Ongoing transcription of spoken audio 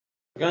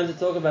going to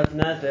talk about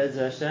tonight,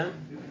 Be'ezer Hashem,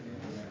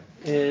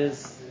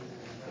 is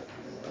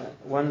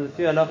one of the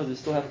few halachas we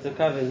still have to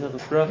cover in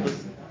Hilchos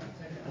Brachos,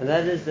 and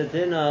that is the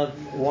din of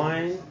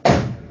wine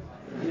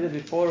either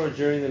before or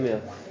during the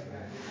meal.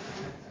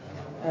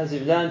 As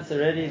we've learned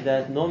already,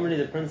 that normally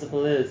the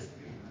principle is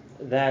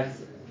that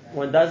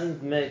one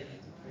doesn't make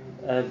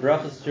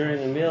brachos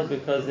during a meal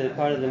because they're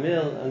part of the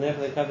meal and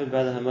therefore they're covered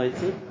by the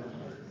Hamaitzi.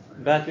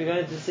 But we're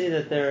going to see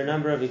that there are a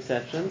number of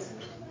exceptions,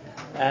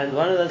 and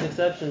one of those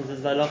exceptions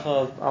is the halacha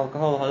of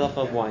alcohol, halacha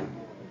of wine.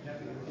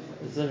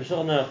 So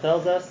Shulchan Aruch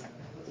tells us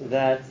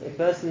that a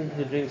person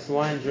who drinks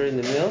wine during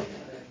the meal,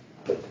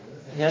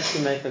 he has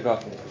to make a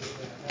gafel.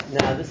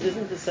 Now, this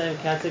isn't the same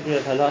category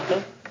of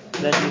halacha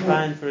that you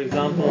find, for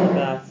example,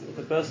 about if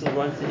a person would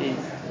want to eat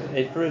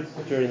a fruit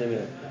during the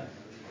meal.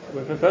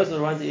 If a person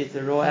would want to eat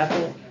a raw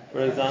apple,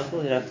 for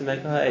example, he'd have to make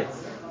a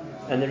ha'etz.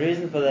 And the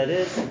reason for that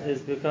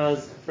is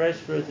because fresh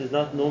fruit is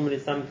not normally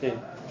something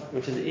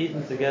which is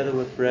eaten together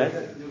with bread,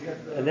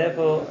 and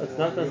therefore it's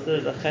not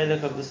considered a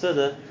chelek of the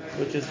suda,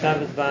 which is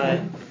covered by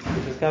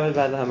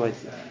the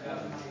hamotzi.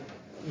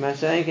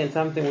 Masha'enk and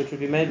something which would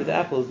be made with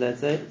apples,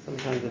 let's say, some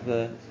kind of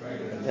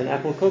an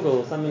apple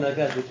kugel or something like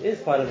that, which is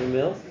part of a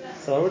meal,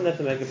 so I wouldn't have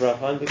to make a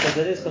bracha on because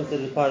it is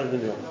considered part of the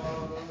meal.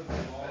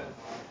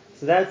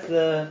 So that's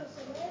the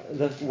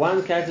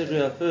one category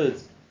of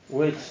foods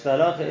which the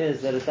halacha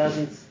is that it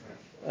doesn't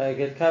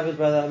get covered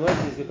by the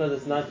hamotzi because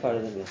it's not part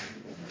of the meal.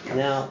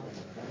 Now,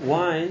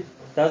 wine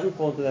doesn't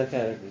fall into that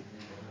category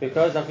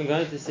because, like we're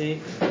going to see,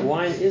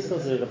 wine is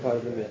considered a part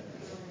of the meal.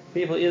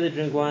 People either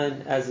drink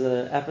wine as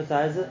an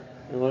appetizer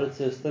in order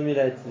to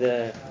stimulate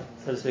their,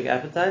 so to speak,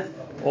 appetite,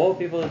 or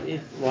people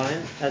eat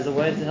wine as a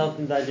way to help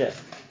them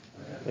digest.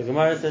 The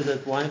Gemara says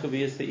that wine could be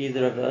used for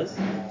either of those,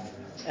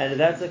 and if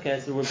that's the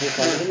case, it would be a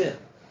part of the meal.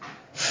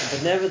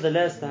 But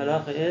nevertheless, the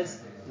halacha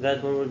is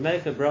that one would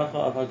make a bracha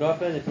of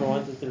hagafen if one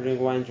wanted to drink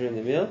wine during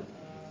the meal.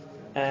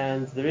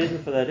 And the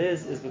reason for that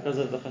is because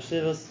of the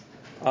chashivus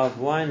of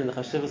wine and the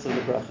chashivus of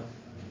the bracha.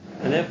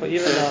 And therefore,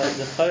 even though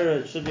the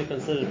chayra should be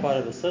considered part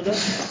of a suda,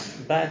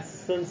 but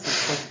since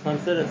it's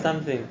considered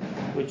something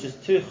which is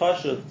too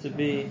chashuv to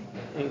be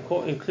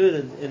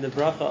included in the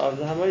bracha of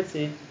the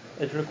hamotzi,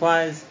 it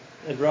requires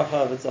a bracha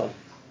of its own.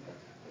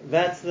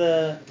 That's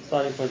the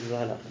starting point of the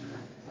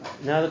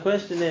halacha. Now the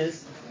question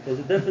is, there's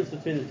a difference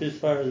between the two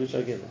svaras which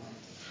are given.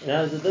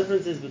 Now the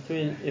difference is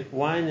between if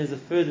wine is a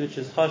food which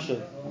is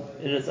chashuv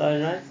in its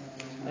own right,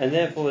 and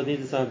therefore it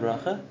needs its own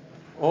bracha,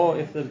 or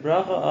if the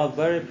bracha of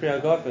bari pri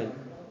hagafen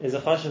is a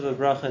chashuv of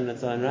bracha in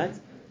its own right,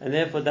 and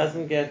therefore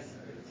doesn't get,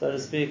 so to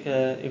speak,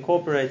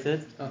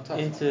 incorporated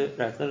into,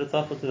 right, not a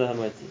tafel to the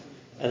hamotzi.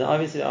 And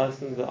obviously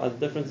asking the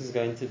difference is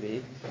going to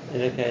be in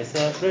the case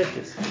of grape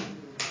juice.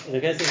 In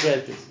the case of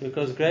grape juice,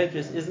 because grape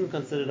juice isn't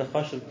considered a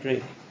chashuv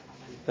drink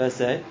per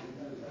se.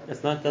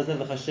 It doesn't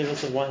have the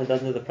chashivas of wine, it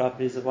doesn't have the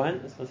properties of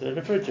wine, it's considered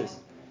a fruit juice.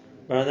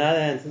 But on the other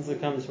hand, since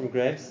it comes from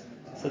grapes,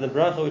 so the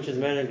bracha which is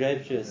made on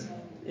grape juice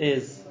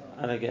is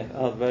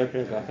very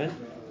pre-gafen.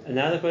 And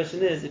now the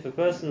question is, if a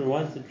person would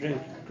want to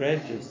drink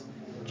grape juice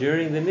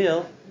during the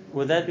meal,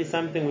 would that be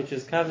something which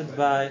is covered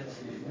by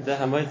the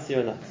hamotzi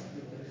or not?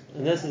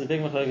 And this is a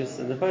big machlokes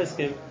in the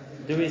poskim.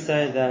 Do we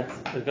say that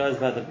it goes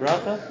by the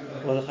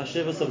bracha or the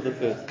chashivas of the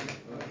food?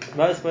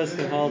 Most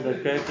poskim hold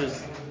that grape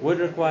juice would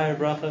require a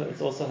bracha,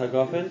 it's also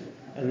hagafen,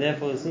 and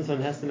therefore since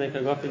one has to make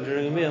hagafen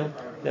during a meal,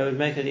 they would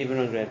make it even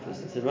on grape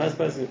juice. So most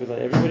poskim, because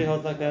everybody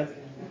holds like that,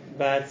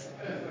 but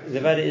the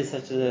Vada is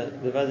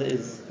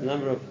a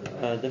number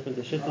of different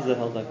shittas that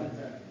hold like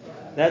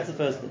that. That's the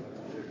first thing.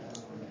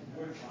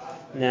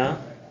 Now,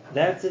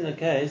 that's in a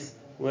case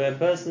where a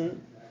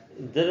person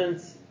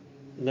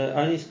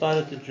only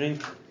started to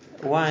drink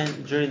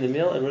wine during the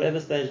meal at whatever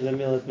stage of the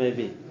meal it may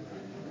be.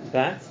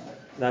 But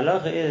the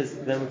halacha is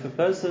that if a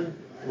person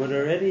would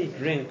already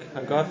drink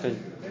hagafen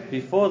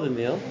before the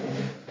meal,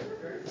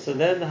 so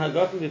then the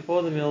hagafen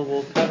before the meal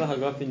will cover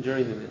hagafen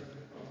during the meal.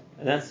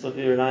 And that's what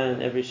we rely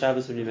on every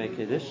Shabbos when we make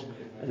Kiddush.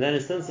 And then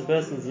since the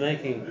person is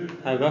making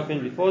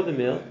hagafen before the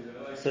meal,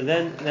 so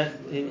then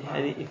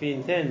if he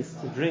intends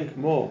to drink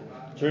more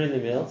during the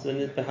meal, so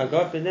then the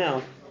hagafen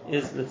now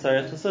is the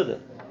tzarech chasuda.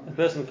 A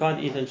person can't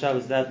eat on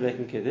Shabbos without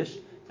making Kiddush,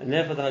 and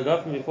therefore the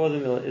hagafen before the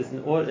meal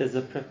is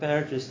a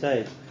preparatory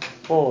stage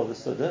for the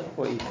suda,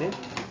 for eating.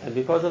 And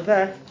because of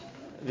that,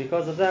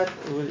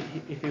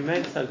 if he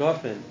makes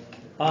hagafen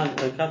on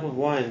a cup of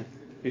wine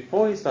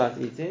before he starts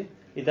eating,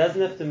 he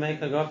doesn't have to make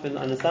hagafen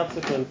on a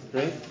subsequent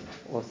drink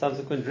or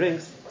subsequent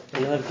drinks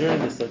that he'll have during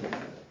the suda.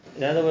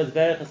 In other words,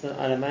 berachas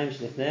al hamayim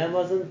shlifnei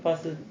hamazon,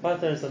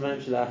 pater es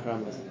hamayim shelachar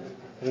hamazon.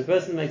 If a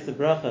person makes a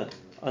bracha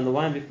on the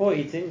wine before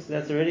eating, so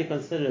that's already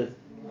considered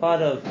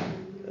part of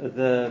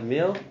the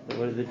meal,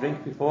 the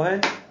drink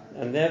beforehand,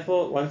 and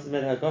therefore once he's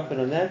made hagafen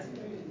on that,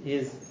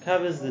 he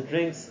covers the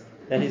drinks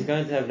that he's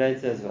going to have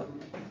later as well.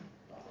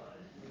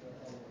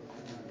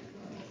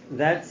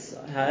 That's,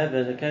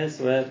 however, the case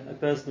where a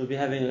person will be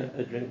having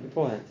a drink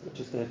beforehand, which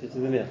is connected to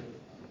the meal.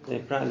 The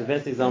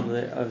best example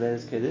of that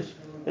is Kiddush.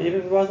 But even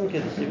if it wasn't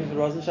Kiddush, even if it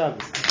wasn't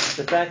Shabbos,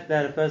 the fact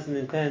that a person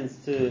intends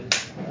to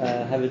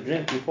have a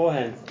drink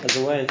beforehand as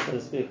a way, so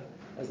to speak,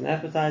 as an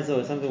appetizer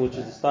or something which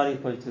is a starting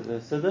point to the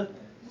Siddur,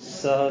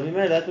 so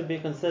that would be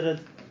considered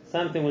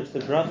something which the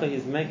bracha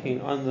he's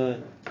making on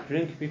the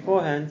drink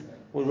beforehand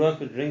will work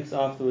with drinks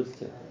afterwards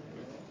too.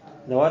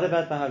 Now what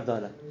about the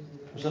Havdalah?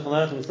 Shulchan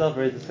Aruch himself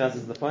already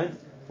discusses the point.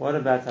 What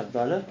about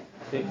Havdalah?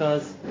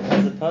 Because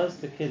as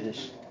opposed to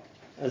Kiddush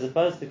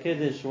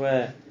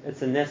where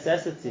it's a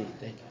necessity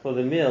for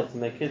the meal to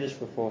make Kiddush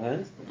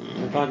beforehand,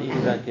 you can't eat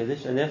without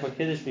Kiddush, and therefore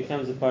Kiddush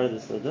becomes a part of the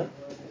Siddur.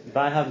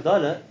 By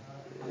Havdalah,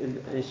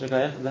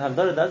 the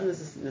Havdalah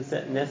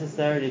doesn't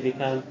necessarily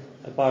become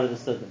a part of the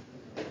Siddur.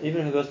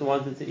 Even if a person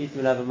wanted to eat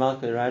Milav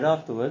Malka right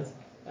afterwards,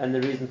 and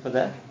the reason for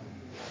that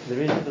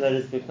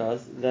is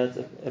because that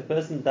a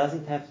person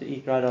doesn't have to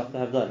eat right after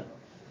Havdalah.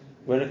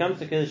 When it comes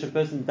to Kiddush, a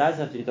person does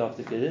have to eat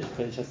after Kiddush.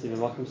 Kiddush has to be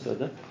Makom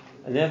Siddur,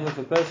 and therefore if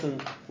a person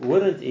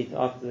wouldn't eat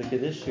after the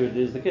Kiddush, he would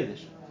lose the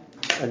Kiddush,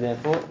 and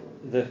therefore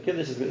the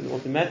Kiddush is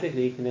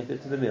automatically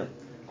connected to the meal.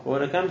 But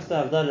when it comes to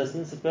Havdalah,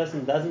 since a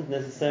person doesn't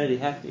necessarily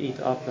have to eat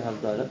after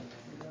Havdalah,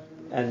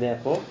 and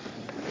therefore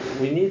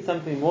we need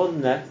something more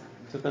than that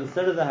to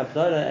consider the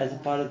Havdalah as a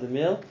part of the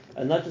meal,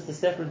 and not just a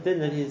separate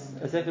din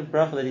a separate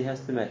bracha that he has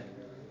to make.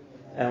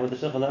 And what the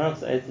Shulchan Aruch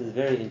says is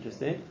very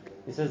interesting.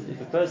 He says if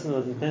a person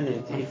was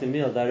intending to eat a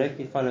meal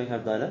directly following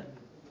Havdalah,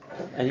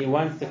 and he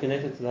wants to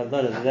connect it to the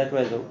Havdalah, so that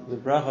way the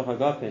bracha of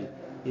Hagafin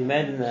he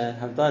made in the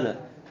Havdalah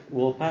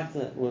will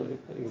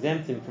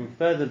exempt him from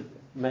further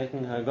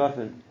making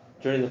Hagafin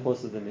during the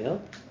course of the meal.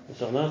 The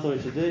Shulchan Aruch what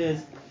he should do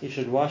is he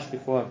should wash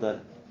before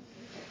Havdalah.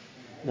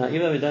 Now,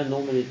 even though we don't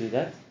normally do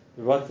that,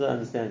 what's the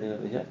understanding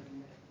over here?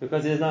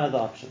 Because there's no other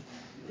option.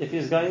 If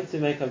he's going to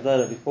make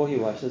Havdalah before he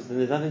washes, then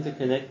there's nothing to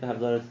connect the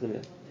Havdalah to the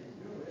meal.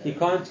 He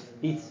can't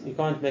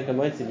make a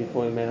motzi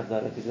before he made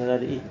Havdalah. He's not allowed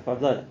to eat before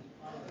Havdalah.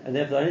 And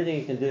therefore the only thing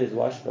he can do is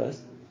wash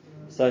first.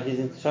 So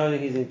he's showing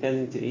he's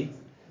intending to eat.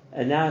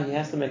 And now he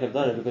has to make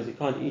Havdalah because he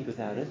can't eat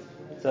without it.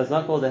 So it's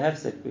not called a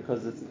hefsek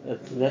because it's a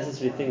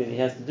necessary thing that he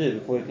has to do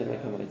before he can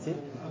make a motzi.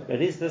 But at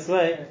least this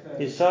way,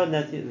 he's shown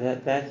that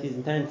he's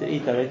intending to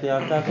eat directly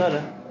after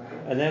Havdalah.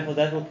 And therefore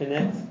that will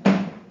connect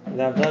the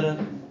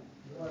Havdalah,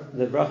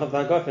 the bracha of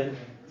Hagafin,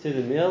 to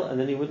the meal, and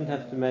then he wouldn't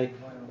have to make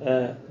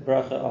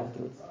bracha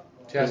afterwards.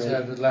 He has to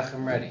have the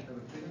lechem ready.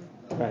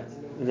 Right.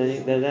 And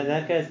then in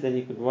that case, then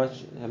you could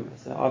watch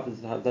after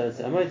the Havdalah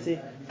Amotzi.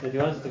 If he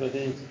wanted to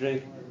continue to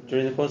drink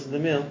during the course of the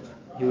meal,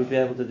 he would be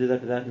able to do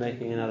that without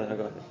making another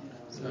Hagafin.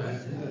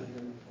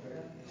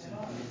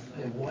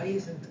 Why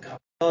isn't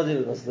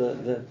It was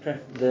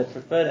the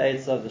preferred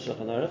aids of the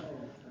Shulchan Aruch.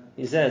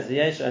 He says,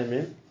 V'yesh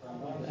Omrim,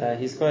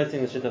 he's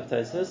quoting the Shit of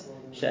Tosfos,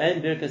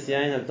 She'ein birkas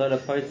yain Havdalah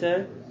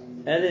poiter,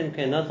 elim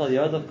keinatal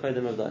yadav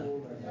kodem Havdalah.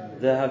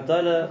 The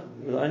Havdalah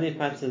will only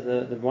patter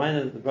the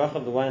bracha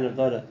of the wine of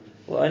Havdalah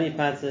will only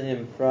patter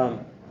him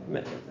from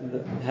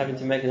having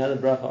to make another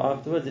bracha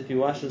afterwards if he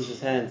washes his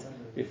hands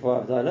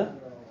before Havdalah.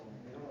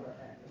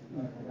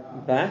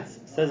 But,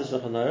 says the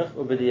Shulchan Aruch,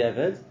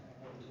 u'b'di'avad,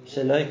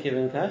 she'lo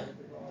kiven kach,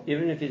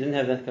 even if he didn't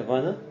have that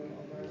kavanah.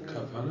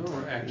 Kavanah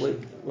or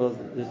action? Well,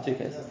 there's two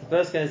cases. The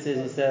first case is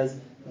he says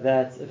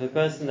that if a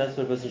person, that's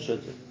what a person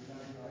should do.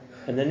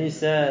 And then he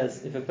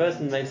says, if a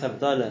person makes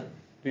Havdalah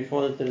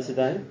before the Tzilas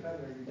Yadayim,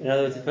 in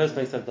other words, he first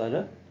makes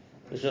Havdalah,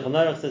 the Shulchan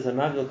Aruch says,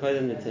 Hamavdil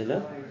kodem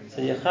netila,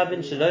 so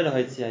Yechavin shelo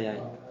lahotzi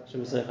hayayin,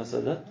 sheb'sei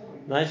chasoda.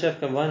 Now you should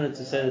have kavanah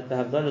to say that the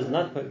Havdalah is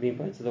not being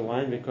put to the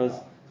wine because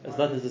it's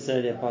not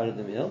necessarily a part of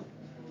the meal.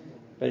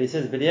 But he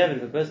says, if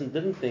a person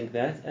didn't think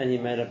that and he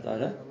made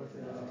Havdalah,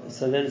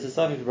 so then it's a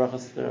subject of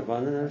brachas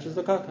d'Rabbanan, which is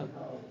the kaka,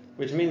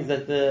 which means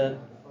that the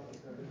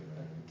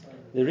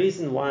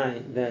reason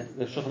why that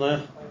the Shulchan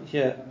Aruch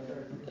here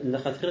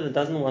l'chatchila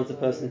doesn't want a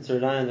person to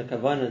rely on the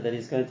kavanah that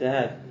he's going to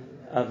have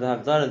of the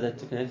Havdalah that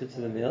to connect it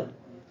to the meal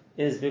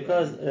is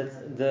because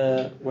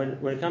when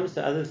it comes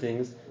to other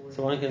things,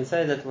 so one can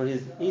say that what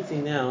he's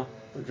eating now,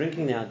 or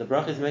drinking now, the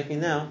bracha he's making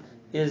now,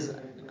 is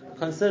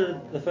considered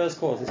the first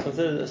course. It's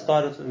considered a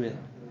start of the meal.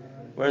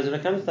 Whereas when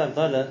it comes to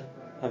Havdalah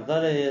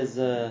is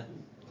a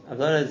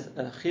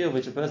chiyuv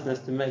which a person has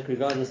to make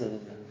regardless of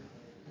it.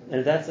 And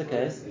if that's the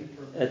case,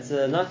 it's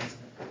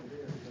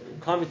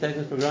can't be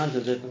taken for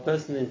granted that if a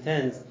person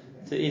intends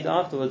to eat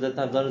afterwards that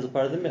Havdalah is a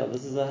part of the meal.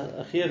 This is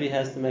a chiyuv he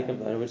has to make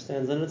Havdalah which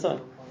stands on its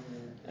own.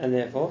 And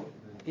therefore,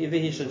 either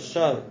he should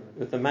show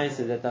with the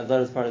ma'aseh that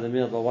Havdalah is part of the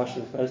meal by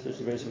washing first, which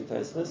he brings from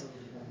Tosfos,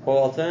 or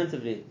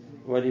alternatively,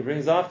 what he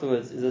brings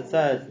afterwards is a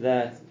tzad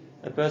that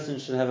a person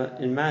should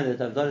have in mind that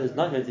Havdalah is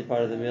not meant to be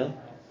part of the meal,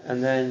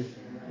 and then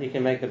he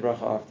can make the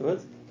bracha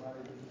afterwards.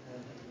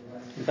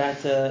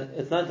 But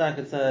it's not like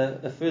it's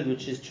a food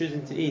which he's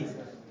choosing to eat,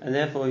 and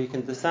therefore he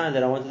can decide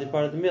that I want to be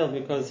part of the meal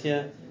because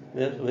here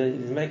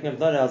he's making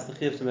Havdalah, it's the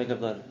chiyuv to make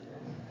Havdalah.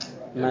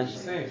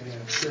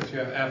 If you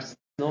have absence.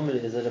 Normally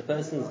is that a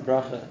person's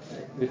bracha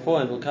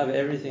beforehand will cover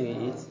everything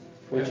he eats,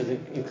 which is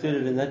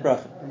included in that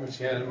bracha. Which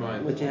he had in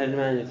mind.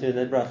 Included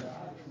in that bracha.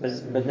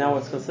 But now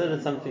it's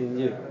considered something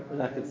new.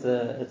 Like it's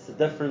a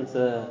different.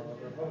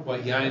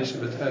 What yain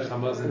shebetech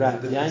hamazon?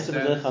 Right, yain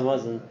shebetech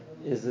hamazon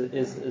is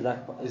like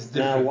It's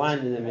now different. wine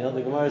in the meal.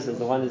 The Gemara says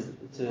the one is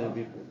to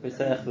be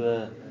pesach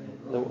the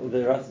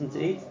ratzon to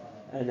eat,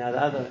 and now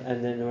the other,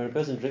 and then when a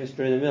person drinks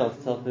during the meal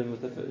to help him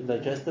with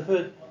digest the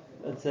food.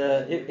 But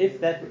if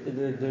that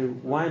the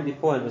wine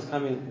beforehand was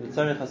coming with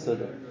tzarech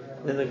hasuda,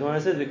 then the Gemara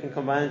says we can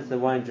combine it to the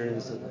wine during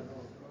the suda.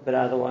 But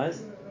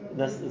otherwise,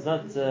 it's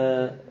not.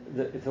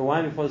 If the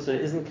wine before the suda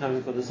isn't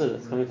coming for the suda,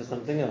 it's coming for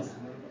something else.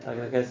 Like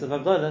in the case of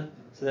Abdullah,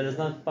 so then it's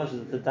not possible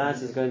that the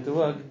dice is going to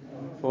work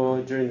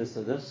for during the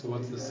suda. So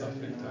what's the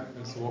suffix?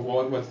 So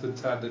what's the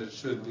tab that it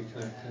should be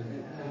connected?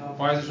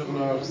 Why is the Shulchan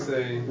Aruch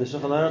saying? The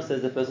Shulchan Aruch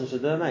says the person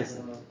should do a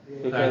ma'aser.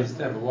 I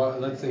understand, but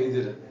let's say he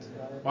didn't.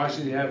 Why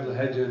should he have the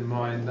hedge in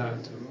mind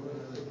not to?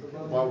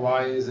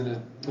 Why isn't it?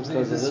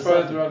 Because this of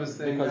further the Rav is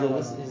saying because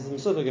of this,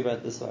 he's talking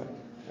about this one,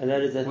 and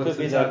that is that What's could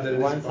be the tab that that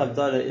it one is part?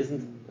 Havdalah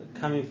isn't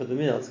coming for the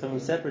meal; it's coming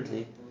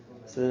separately.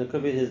 So then it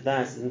could be his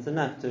das isn't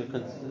enough to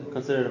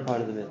consider it a part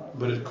of the meal.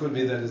 But it could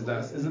be that his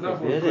das is enough,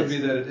 or It it could is. be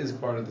that it is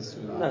part of the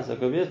sunnah. No, so it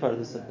could be a part of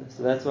the sunnah.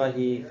 So that's why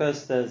he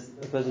first says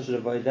a person should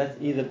avoid that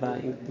either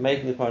by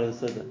making it part of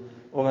the sunnah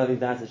or having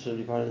das it should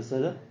be part of the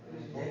sunnah.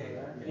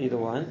 Either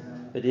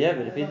one. But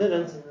if he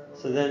didn't,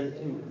 so then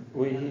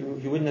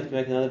he wouldn't have to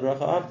make another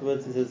bracha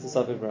afterwards. He says the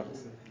Safek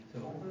brachas.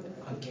 So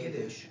on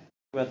Kiddush,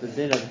 About the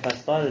din of if I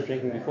started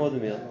drinking before the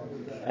meal,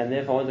 and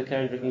therefore I want to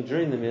carry on drinking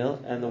during the meal,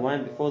 and the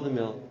wine before the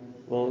meal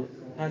will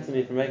pattern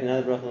me from making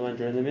another bracha on the wine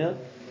during the meal.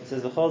 It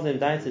says v'chol zem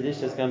da'at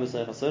sedishas gam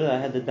b'soich soda. I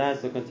had the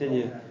da'at to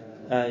continue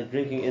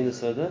drinking in the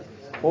soda,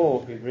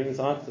 or he brings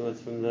afterwards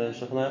from the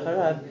Shulchan Aruch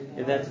Harav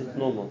if that's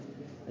normal.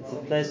 It's a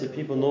place where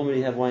people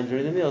normally have wine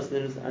during the meal, so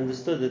then it's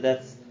understood that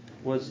that's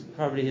was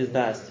probably his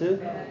das too.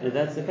 And if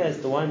that's the case,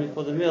 the wine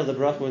before the meal, the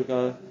bracha would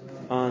go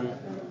on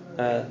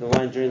the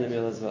wine during the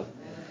meal as well.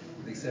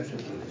 with the exception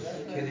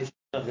of Kiddush.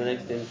 Kiddush, The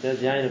next thing says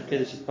the yain of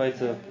Kiddush is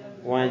part of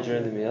wine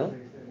during the meal.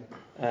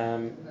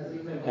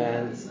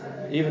 And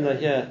even though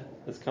here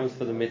this comes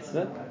for the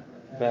mitzvah,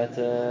 but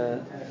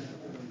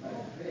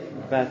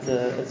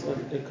it's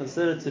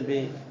considered to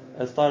be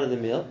a start of the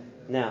meal.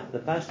 Now, the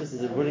pashtus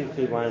is it would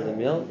include wine in the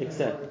meal,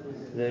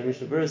 except the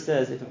Mishnah Berurah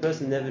says if a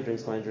person never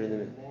drinks wine during the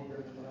meal,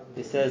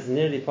 he says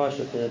nearly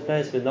pashut in a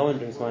place where no one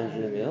drinks wine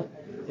during the meal.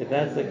 If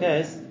that's the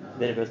case,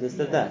 then a person is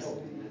to das.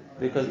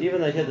 Because even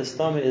though here the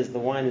stomach is the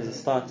wine is a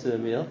start to a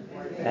meal,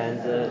 and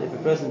if a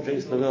person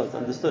drinks the meal, it's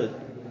understood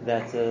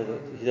that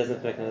he doesn't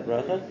have to make another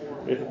bracha.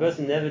 But if a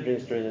person never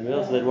drinks during the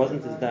meal, so that it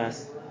wasn't his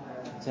das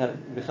to have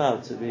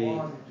bichal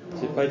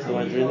to put the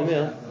wine during the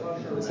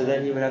meal, so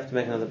then he would have to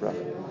make another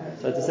bracha.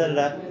 So to set it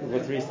up, we've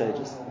got three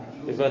stages.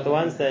 We've got the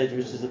one stage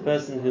which is a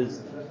person who's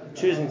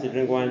choosing to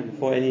drink wine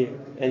before any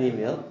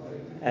meal,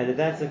 and if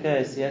that's the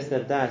case, he has to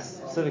have das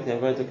specifically.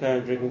 I'm going to carry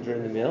on drinking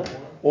during the meal,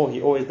 or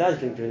he always does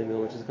drink during the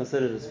meal, which is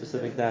considered a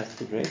specific das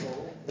to drink.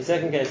 The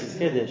second case is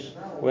kiddush,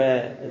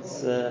 where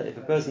it's if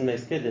a person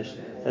makes kiddush,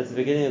 that's the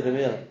beginning of the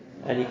meal,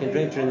 and he can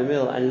drink during the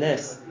meal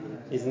unless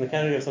he's in the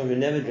category of someone who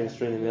never drinks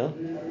during the meal,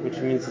 which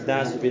means the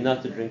das would be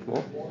not to drink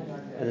more.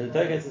 And then the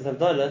third case is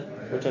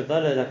Havdalah, which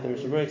Havdalah, like the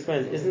Mishnah Berurah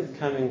explains, isn't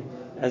coming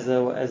as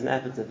an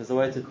aperitif, as a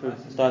way to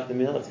start the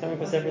meal. It's coming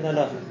for separate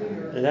halacha.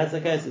 And if that's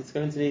the case, it's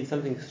going to need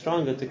something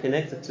stronger to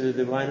connect it to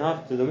the wine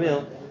after the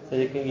meal, so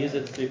you can use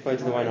it to equate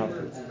to the wine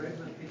afterwards.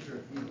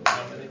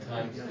 How many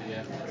times do you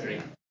have to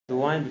drink? The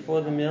wine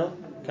before the meal,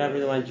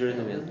 covering the wine during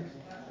the meal.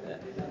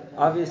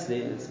 Obviously,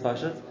 it's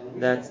pashut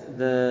that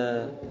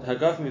the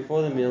hagafim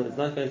before the meal is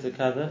not going to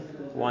cover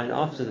wine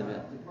after the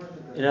meal.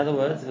 In other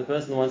words, if a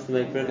person wants to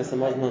make birkas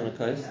hamazon on a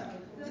coast,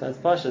 so it's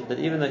pashut that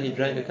even though he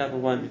drank a cup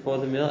of wine before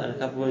the meal and a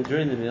cup of wine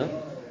during the meal,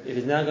 if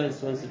he's now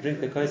wants to drink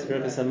the coast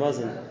birkas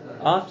hamazon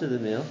after the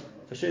meal,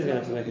 for sure he's going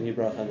to have to make a new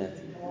bracha on that.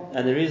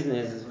 And the reason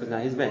is because now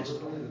he's benched,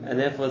 and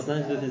therefore it's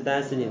nothing to do with his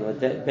das anymore.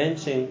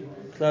 Benching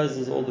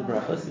closes all the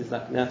brachas. He's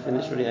like now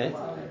finished what he ate,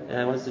 and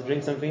he wants to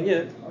drink something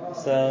new,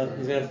 so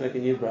he's going to have to make a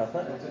new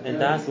bracha, and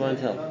das won't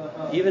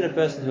help. Even a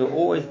person who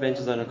always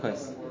benches on a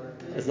coast,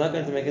 it's not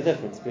going to make a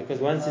difference, because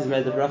once he's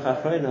made the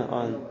bracha achrona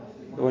on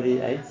what he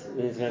ate,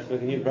 then he's going to have to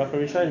make a new bracha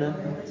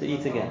rishona to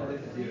eat again.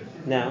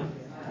 Now,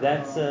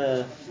 that's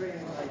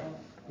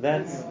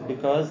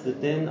because the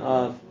din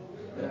of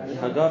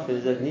hagaf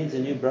is that it needs a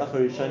new bracha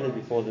rishona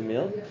before the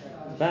meal,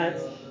 but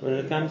when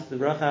it comes to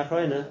the bracha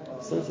achrona,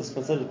 since it's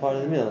considered part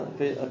of the meal,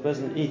 a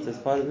person eats as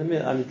part of the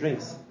meal,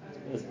 drinks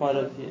as part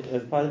of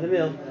the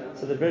meal,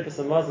 so the birkas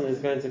hamazon is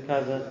going to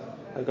cover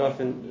hagaf.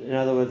 In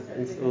other words,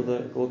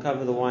 will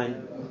cover the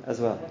wine as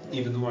well.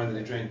 Even the wine that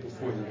he drank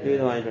before the meal. Even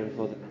the wine drank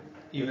before the meal.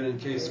 Even in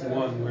case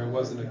one where it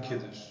wasn't a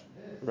kiddush.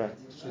 Right.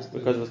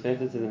 Because it was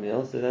connected to the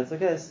meal, so that's the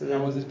case. So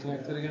how was it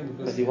connected again?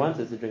 Because he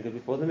wanted to drink it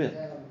before the meal.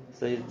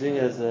 So he's doing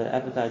it as an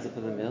appetizer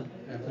for the meal.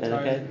 Appetizer?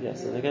 And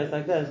in a case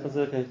like that, it's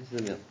considered connected to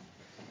the meal.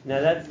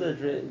 Now that's the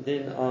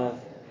din of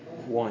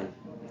wine.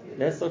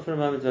 Let's talk for a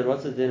moment about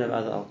what's the din of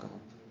other alcohol.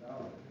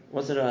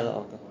 What's the din of other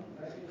alcohol?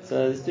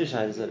 So there's two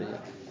shaylas over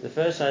here. The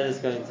first shayla is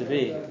going to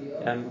be,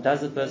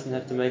 does the person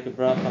have to make a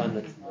bracha on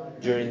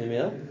it during the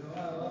meal?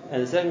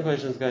 And the second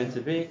question is going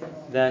to be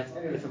that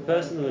if a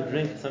person would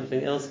drink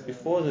something else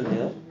before the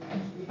meal,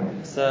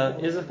 So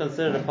is it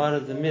considered a part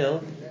of the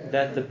meal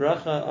that the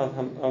bracha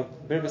of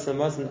Birkas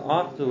Hamazon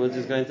afterwards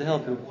is going to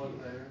help him?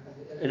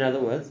 In other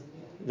words,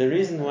 the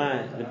reason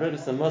why the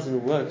Birkas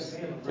Hamazon works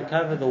to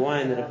cover the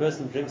wine that a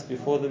person drinks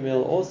before the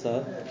meal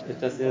also is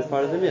because it is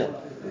part of the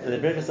meal. And the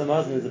Birkas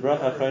Hamazon is the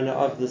bracha achrona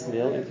of this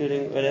meal,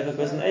 including whatever a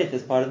person ate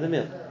as part of the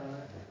meal.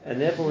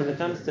 And therefore, when it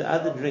comes to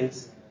other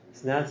drinks,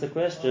 so now it's a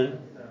question: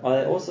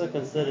 are they also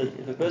considered,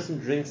 if a person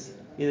drinks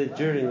either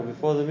during or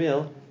before the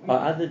meal,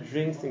 are other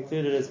drinks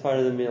included as part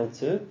of the meal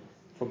too?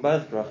 For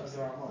both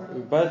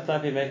brachas, both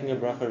might be making a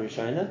bracha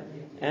rishona,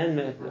 and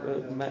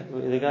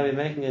they're going to be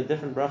making a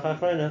different bracha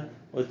achrona,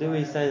 or do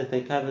we say that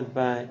they're covered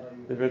by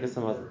the Birkas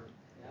Hamazon?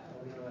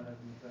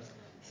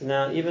 So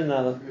now, even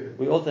though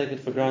we all take it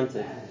for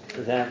granted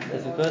that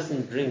if a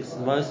person drinks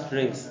most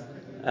drinks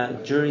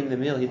during the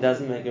meal, he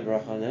doesn't make a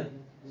bracha on it,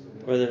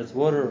 whether it's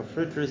water or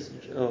fruit juice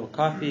or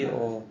coffee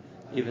or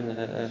even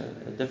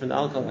a different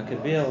alcohol like a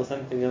beer or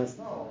something else,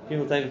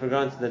 people take it for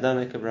granted they don't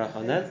make a bracha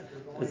on that.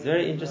 It's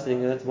very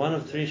interesting, that's one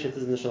of three shittas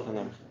in the Shulchan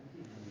Aruch.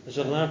 The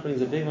Shulchan Aruch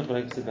brings a big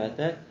machlokes about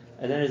that,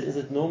 and that is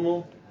it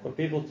normal for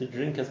people to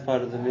drink as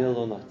part of the meal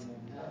or not?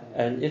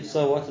 And if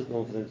so, what's it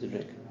normal for them to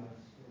drink?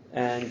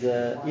 And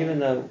even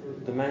though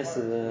the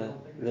Maisa,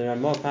 there are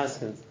more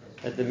paskins,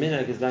 that the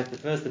minhag is like the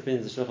first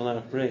opinion the Shulchan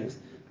Aruch brings,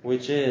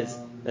 which is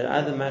that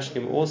other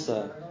mashkim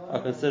also are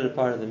considered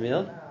part of the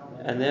meal,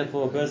 and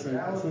therefore a person,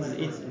 since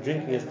he eats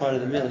drinking as part of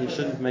the meal, he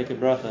shouldn't make a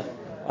bracha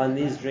on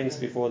these drinks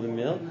before the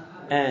meal,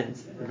 and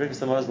the Birkas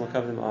Hamazon will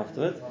cover them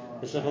afterwards.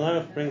 The Shulchan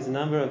Aruch brings a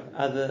number of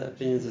other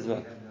opinions as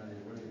well.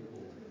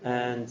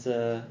 And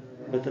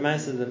but the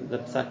Maisa, the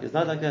Psak is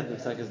not like that. The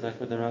Psak is like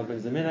what the Rambam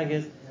brings the minhag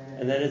is,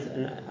 and that is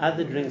in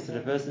other drinks that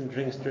a person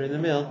drinks during the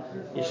meal,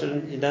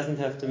 he doesn't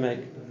have to make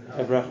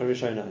a bracha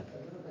rishonah.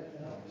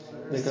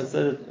 They're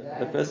considered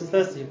a person's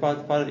first.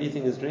 Part of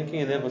eating is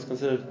drinking, and therefore it's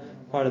considered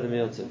part of the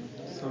meal too.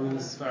 So in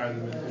this fire,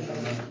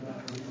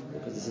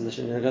 Because this is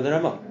the Shinag of the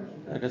Ramah.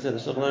 Like I said, the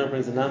Shulchan Aruch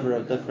brings a number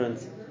of different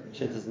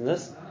shittas in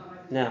this.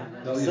 Now,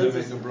 they'll either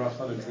make a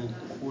bracha on a drink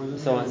before the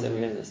so on, so we're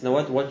getting this. Now,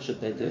 what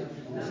should they do?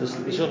 So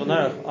the Shulchan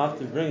Aruch,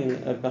 after bringing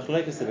a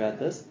machlokes about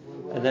this,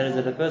 and that is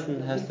that a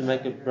person has to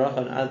make a bracha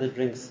on other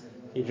drinks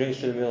he drinks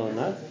during the meal or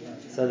not.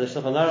 So the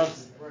Shulchan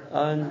Aruch's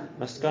own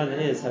maskana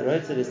is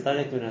harotzeh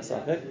l'starik min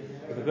hasafek.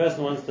 If a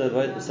person wants to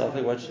avoid the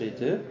safek, what should he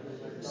do?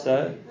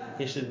 So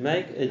he should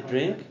make a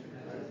drink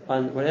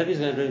on whatever he's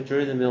going to drink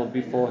during the meal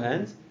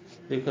beforehand,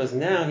 because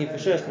now he for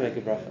sure has to make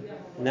a bracha.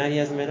 Now he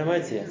hasn't made a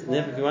motzi yet. And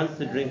if he wants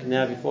to drink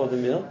now before the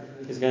meal,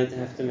 he's going to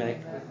have to make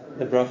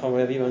the bracha on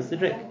whatever he wants to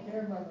drink.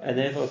 And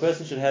therefore a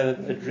person should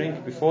have a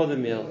drink before the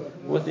meal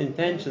with the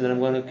intention that I'm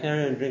going to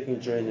carry on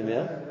drinking during the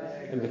meal.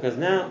 And because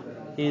now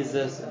he's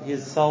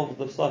solved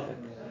the safek.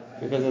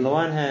 Because on the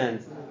one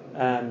hand,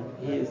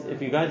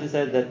 if you're going to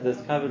say that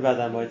it's covered by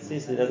the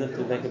motzi, so he doesn't have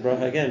to make a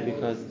bracha again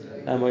because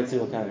the motzi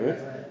will cover it.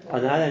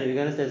 On the other hand, if you're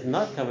going to say it's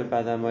not covered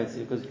by the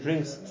motzi because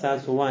drinks,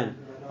 besides for wine,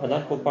 are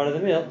not called part of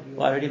the meal,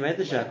 well, I already made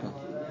the shakal.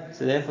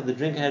 So therefore the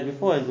drink I had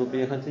before it will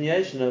be a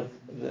continuation of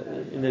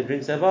the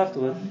drinks I have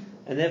afterwards,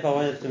 and therefore I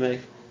wanted to make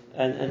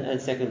a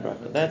second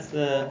bracha. That's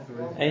the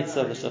eighth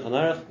of the Shulchan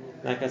Aruch.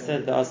 Like I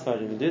said, the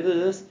Asfarim will do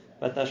this,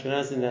 but the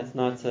Ashkenazim that's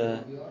not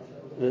a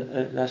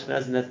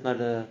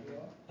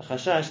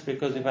chashash,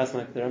 because we pass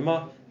like the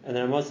Ramah, and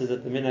the Ramah says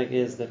that the minhag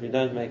is that we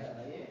don't make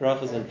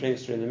brachas and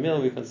drinks during the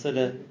meal. We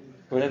consider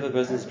whatever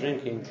person is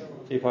drinking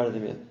to be part of the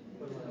meal.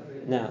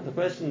 Now, the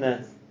question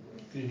that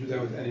can you do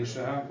that with any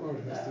shahak, or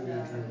it has to be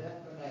a drink?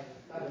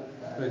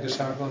 Make a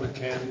shahak on a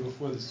candy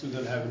before the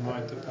student, have in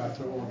mind to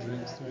patter all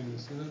drinks during the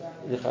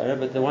student.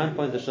 But the one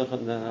point the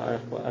Shulchan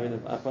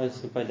Aruch, I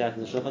point out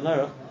in the Shulchan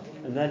Aruch,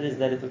 and that is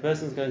that if a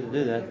person is going to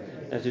do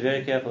that, they have to be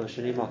very careful of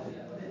shini makom,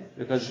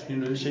 because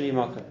shini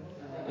makom.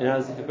 In other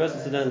words, if a person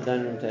sits down at the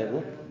dining room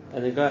table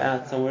and they go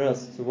out somewhere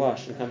else to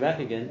wash and come back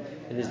again,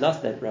 and he's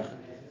lost that bracha,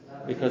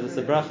 because it's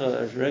a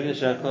bracha, a regular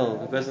shakol.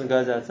 If a person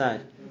goes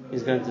outside,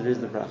 he's going to lose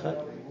the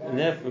bracha. And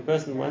therefore, if a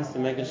person wants to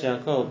make a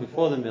shakol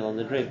before the meal on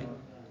the drink,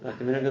 like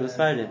the minhag of the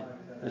Sfaradim,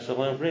 the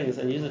Shulchan Aruch brings,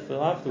 and use it for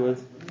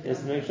afterwards, he has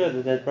to make sure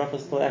that that bracha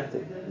is still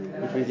active,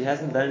 which means he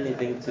hasn't done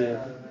anything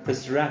to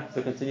disrupt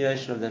the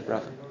continuation of that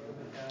bracha.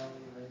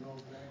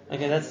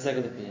 Okay, that's the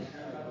second opinion.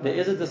 There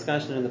is a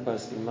discussion in the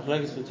poskim,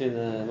 machlokes between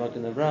the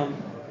Magen Avraham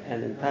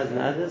and in Taz and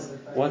others.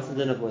 What's the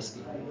din of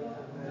whiskey,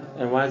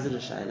 and why is it a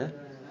shayla?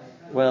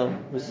 Well,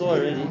 we saw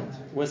already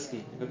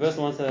whiskey. If a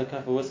person wants to have a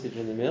cup of whiskey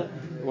during the meal,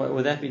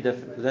 would that be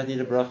different? Would that need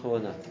a bracha or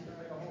not?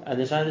 And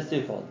the shayla is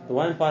twofold. The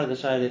one part of the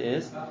shayla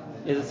is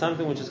it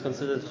something which is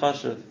considered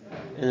chashuv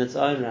in its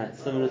own right,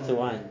 similar to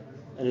wine?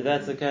 And if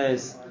that's the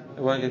case,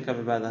 it won't get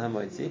covered by the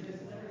hamotzi.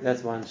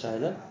 That's one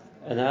shayla.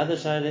 And the other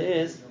shayla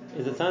is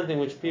it something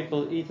which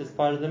people eat as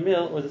part of the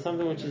meal, or is it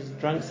something which is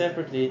drunk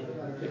separately,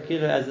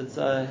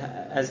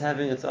 as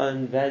having its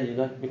own value,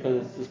 not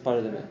because it's part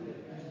of the meal?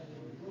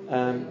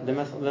 The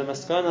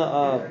maskana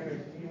of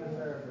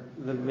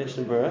the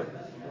Mishnah Berurah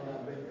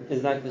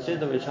is like the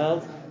shidduch which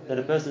holds that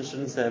a person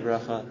shouldn't say a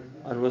bracha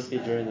on whiskey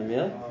during the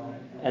meal,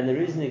 and the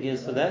reason he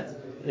gives for that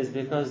is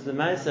because the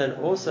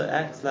Ma'aser also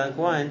acts like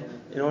wine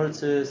in order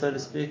to, so to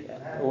speak,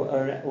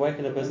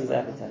 awaken a person's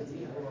appetite.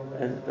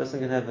 And a person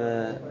can have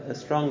a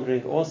strong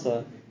drink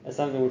also as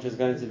something which is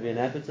going to be an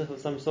appetite of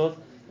some sort,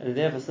 and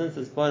therefore, since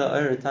it's Bala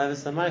Oyer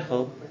Tavis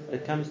HaMeichel,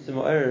 it comes to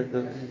Ma'or,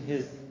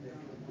 his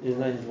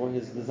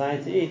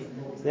desire to eat,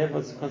 so therefore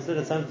it's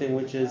considered something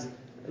which is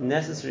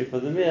necessary for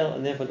the meal,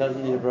 and therefore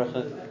doesn't need a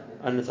bracha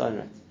on its own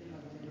right.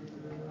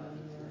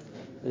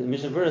 The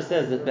Mishnah Berurah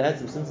says that perhaps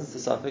since it's a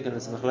suffix and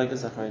it's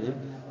machlokes achronim,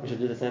 we should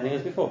do the same thing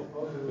as before,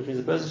 which means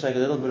the person should take a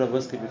little bit of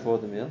whiskey before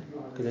the meal,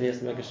 because then he has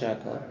to make a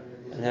shakal,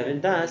 and have in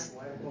das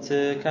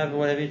to cover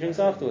whatever he drinks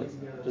afterwards,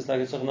 just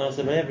like a shochanal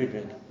said by every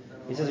drink.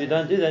 He says we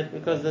don't do that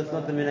because that's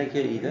not the minhag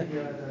here either.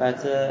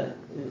 But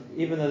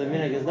even though the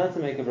minhag is not to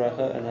make a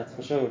bracha, and that's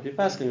for sure what we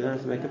paskin, we don't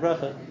have to make a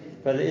bracha,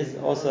 but it is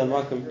also a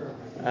makom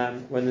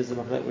when there's a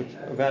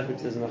machlok, about which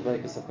there's a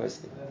machlokes of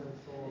poskim.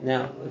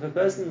 Now, if a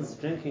person is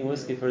drinking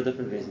whiskey for a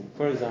different reason,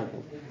 for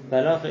example, the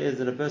halacha is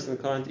that a person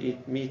can't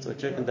eat meat or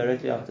chicken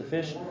directly after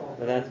fish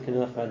without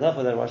kinuach v'adaf,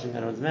 without washing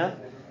out one's mouth,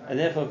 and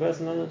therefore a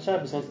person on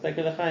Shabbos wants to take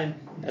a lechaim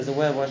as a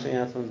way of washing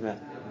out one's mouth.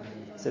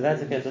 So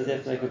that's okay. Does he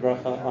have to make a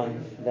bracha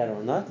on that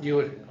or not?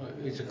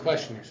 It's a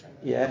question, you're saying.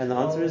 Yeah, and the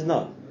answer is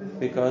no,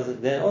 because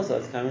then also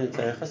it's coming to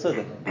Tzarech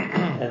HaSudah.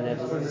 And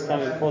if it's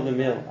coming before the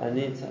meal, I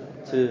need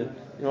to,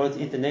 in order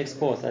to eat the next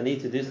course, I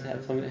need to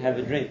have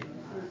a drink.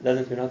 It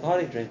doesn't mean an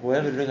alcoholic drink.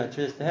 Whatever drink I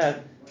choose to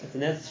have, it's a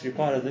necessary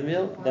part of the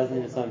meal. It doesn't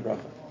need its own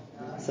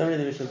bracha.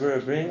 Similarly, the Mishnah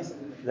Berurah brings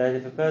that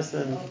if a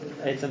person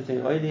ate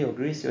something oily or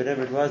greasy, or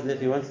whatever it was, and if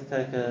he wants to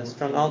take a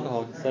strong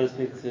alcohol, so to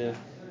speak,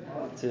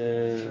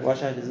 to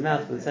wash out his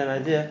mouth, for the same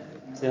idea,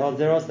 so he holds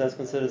there also that's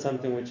considered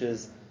something which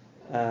is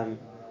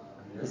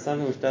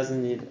something which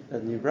doesn't need a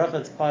new bracha.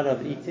 It's part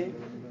of eating,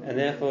 and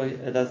therefore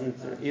it doesn't.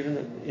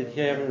 Even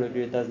here, everyone will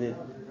agree it doesn't need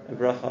a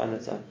bracha on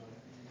its own.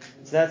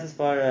 So that's as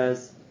far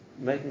as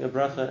making a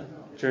bracha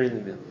during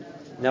the meal.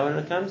 Now, when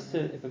it comes to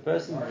if a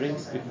person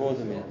drinks before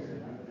the meal,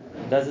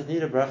 does it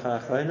need a bracha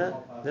achrona?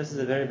 This is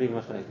a very big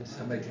machlokes.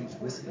 Somebody drinks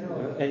whiskey?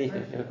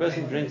 Anything. If a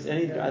person drinks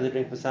any other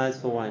drink besides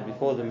for wine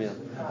before the meal,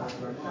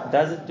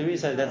 do we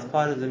say that's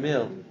part of the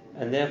meal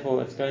and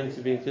therefore it's going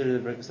to be included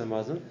in the Birkas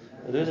HaMazon?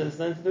 Or do we say it's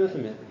nothing to do with the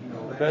meal?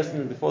 The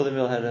person before the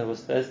meal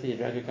was thirsty, he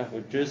drank a cup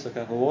of juice or a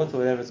cup of water,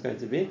 whatever it's going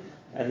to be,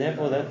 and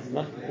therefore that's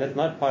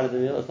not part of the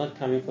meal, it's not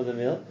coming for the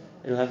meal,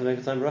 and you'll have to make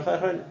its own bracha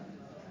achrona.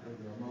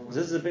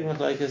 This is a big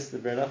machlokes. The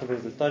Be'er Halacha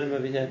brings the Todim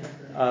over here.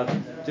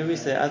 Do we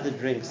say other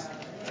drinks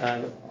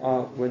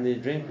when they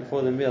drink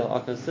before the meal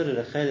are considered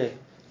a chelik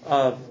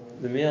of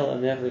the meal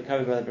and therefore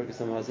covered by the Birkas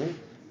HaMazon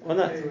or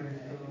not?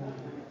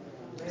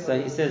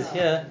 So he says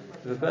here,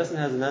 if a person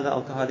has another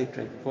alcoholic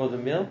drink before the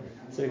meal,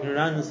 so we can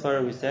run this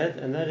far we said,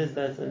 and that is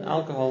that an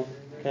alcohol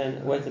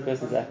can whet a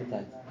person's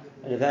appetite.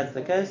 And if that's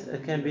the case,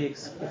 it can be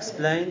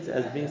explained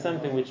as being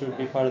something which would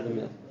be part of the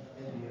meal.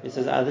 He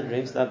says other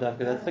drinks,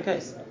 that's the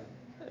case.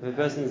 If a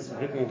person is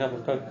drinking a cup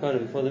of Coca-Cola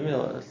before the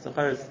meal, it's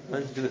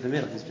nothing to do with the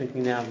meal. He's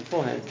drinking now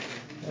beforehand.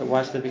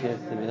 Why should it be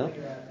connected to the meal?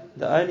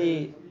 The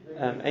only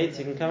eight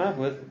he can come up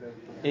with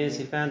is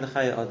he found the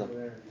Chaya Adam.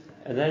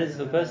 And that is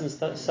if a person is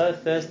so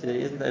thirsty that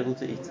he isn't able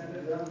to eat.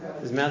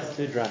 His mouth is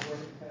too dry.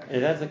 And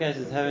if that's the case,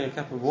 he's having a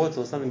cup of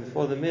water or something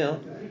before the meal,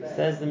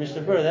 says the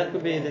Mishnah Berurah, that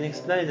could be then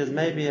explained as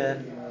maybe a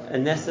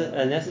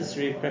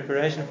necessary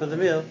preparation for the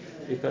meal,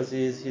 because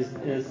his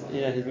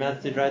mouth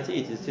is too dry to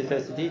eat, he's too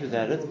thirsty to eat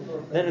without it.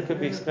 Then it could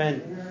be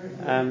explained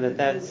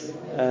that's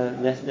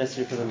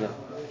necessary for the meal,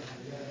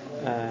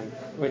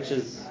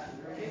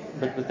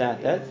 but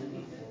without that,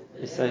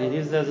 so he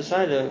leaves it as a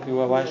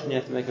shayla. Why shouldn't you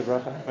have to make a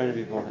bracha achrona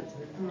beforehand?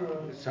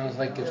 It sounds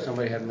like if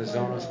somebody had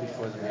mazonos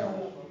before the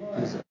meal.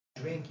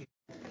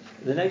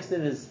 The next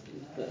thing is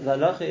the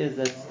halacha is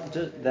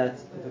that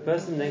if a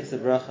person makes a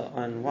bracha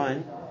on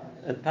wine,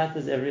 it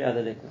patters every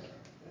other liquid.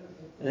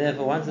 And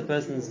therefore, once a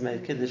person's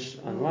made kiddush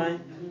on wine,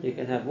 he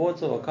can have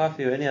water or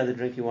coffee or any other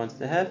drink he wants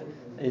to have,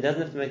 and he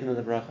doesn't have to make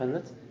another bracha on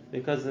it,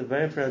 because the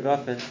very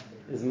prerogafen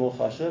is more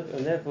chashuv,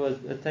 and therefore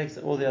it takes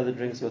all the other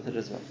drinks with it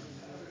as well.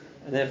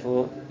 And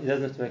therefore, he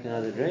doesn't have to make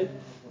another drink,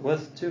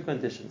 with two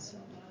conditions.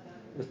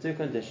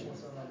 Hagafin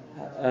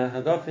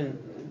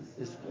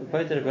is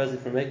appointed a person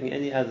from making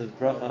any other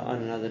bracha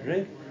on another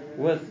drink,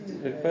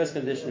 with the first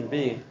condition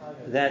being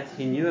that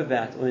he knew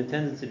about or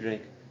intended to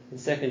drink the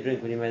second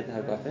drink when he made the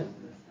hagafin.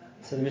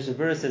 So the Mishnah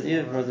Berurah says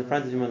either if it was in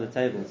front of him on the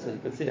table so he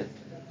could see it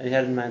and he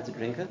had in mind to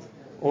drink it,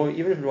 or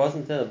even if it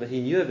wasn't there but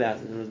he knew about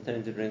it and was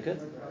intending to drink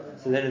it,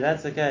 so then if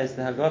that's the case,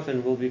 the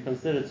hagafin will be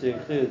considered to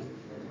include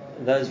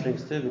those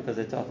drinks too, because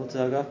they're tafel to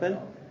hagafin.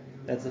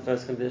 That's the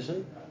first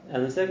condition.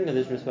 And the second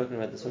condition, we've spoken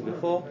about this one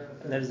before,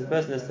 and that is the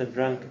person has to have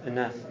drunk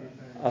enough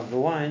of the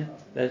wine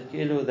that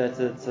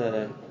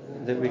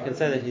we can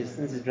say that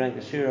since he's drank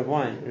a shir of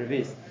wine,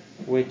 revis,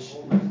 which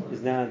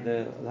is now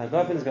the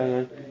hagafin is going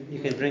on, he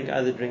can drink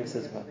other drinks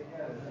as well.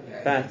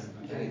 But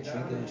can he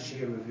drink a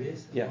shir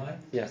revis of wine?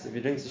 Yes, if he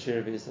drinks a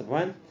shir revis of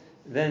wine,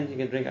 then he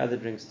can drink other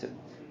drinks too.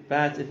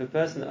 But if a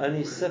person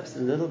only sips a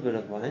little bit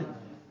of wine,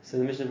 So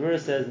the Mishnah Berurah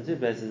says in two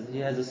places, he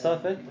has a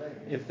suffix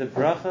if the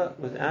bracha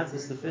without a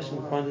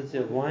sufficient quantity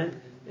of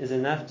wine is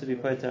enough to be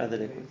poter other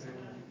liquids.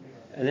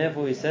 And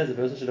therefore he says the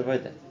person should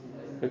avoid that,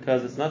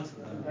 because it's not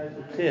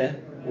clear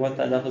what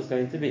the halacha is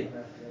going to be.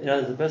 In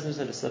other words, the person just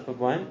had a sip of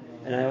wine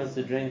and now wants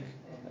to drink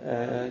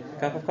a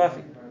cup of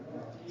coffee.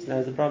 So now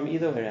there's a problem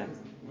either way around.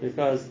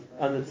 Because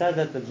on the side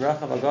that the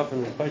bracha of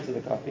agafen was poter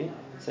the coffee,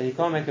 so he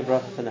can't make a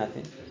bracha for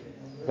nothing.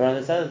 But on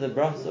the side of the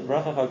bracha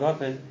of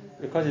agafen,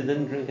 because he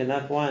didn't drink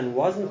enough wine,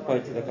 wasn't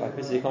poter the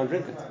coffee, so he can't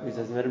drink it. He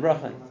doesn't make a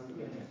bracha.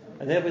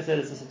 And therefore he said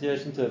it's a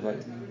situation to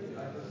avoid.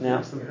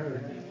 Now,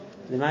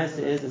 the Ma'aseh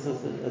is,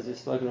 as we've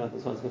spoken about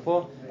this once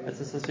before, it's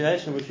a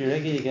situation which we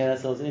regularly get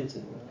ourselves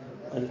into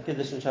on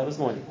Kiddush and Shabbos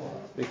morning.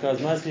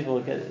 Because most people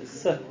get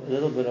sick a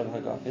little bit of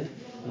hagafen,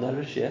 not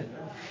a share,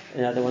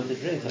 and now they want to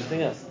drink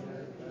something else.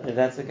 And if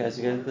that's the case,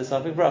 you get into the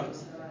Safek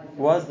brachas.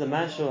 Was the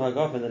mashal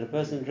hagafen that a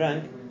person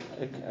drank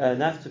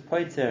enough to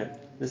poter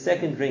the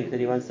second drink that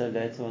he wants to have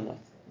later or not?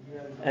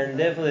 And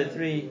therefore there are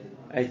three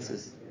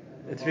answers,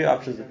 the three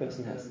options the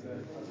person has.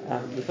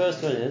 The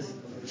first one is,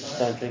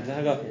 don't drink the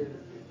hagafen.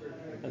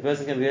 A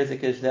person can be able to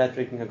kiddush without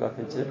drinking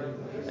hagafen too.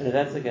 And if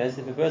that's the case,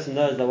 if a person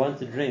knows they want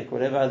to drink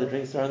whatever other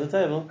drinks are on the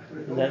table,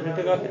 then they drink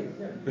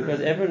hagafen.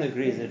 Because everyone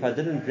agrees that if I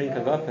didn't drink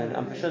hagafen,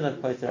 I'm for sure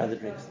not poter other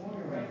drinks.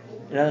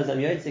 In other words, I'm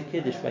yotze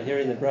kiddush by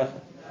hearing the bracha,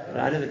 but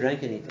I never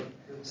drank anything.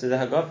 So the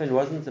hagafen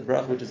wasn't the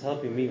bracha which is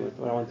helping me with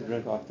what I want to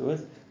drink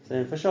afterwards. So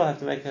then for sure I have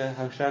to make a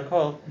hashar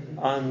kol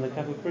on the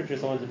cup of fruit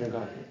juice I want to drink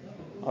after.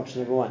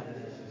 Option number one.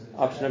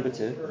 Option number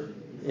two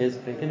is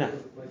drink enough,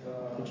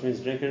 which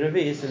means drink a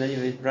revis, and then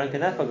you've drunk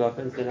enough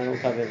hagafen, so then it will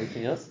cover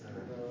everything else.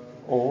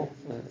 Or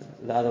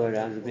the other way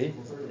around would be,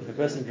 if a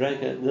person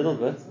drank a little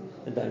bit,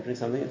 then don't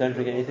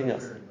drink anything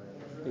else,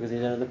 because you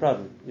don't have the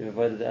problem. You've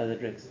avoided the other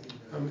drinks.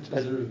 How much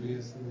is a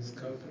revis in this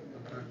cup?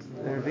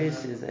 The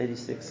revis is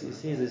 86. You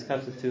see, these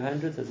cups of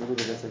 200, so it's a little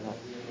bit less than half.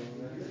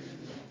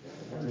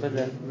 But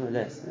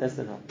less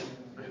than half.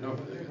 I know,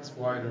 but it's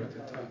wider at the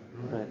top.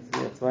 Right,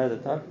 yeah, it's wider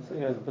at the top, so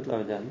you have a bit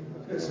lower down.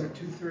 So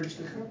 2/3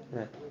 the cup?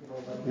 Right.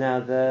 Now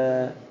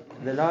the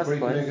last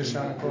point is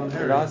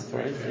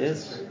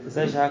to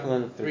say shakal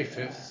on the food.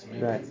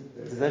 3/5. Right.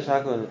 To say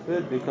shakal on the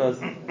food, because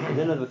the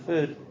din of the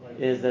food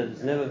is that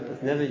it's never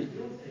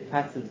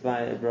patted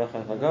by a bracha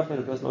of hagafen.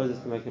 The person always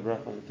has to make a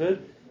bracha on the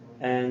food,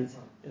 and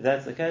if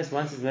that's the case,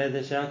 once he's made the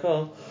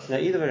shakal, so now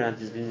either way around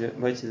he's been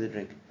moitzing the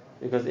drink.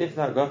 Because if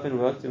the hagafen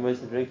worked to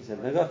moitzing the drink, he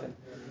said the hagafen.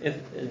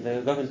 If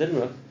the hagafen didn't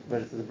work,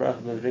 but it's the bracha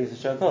of the drink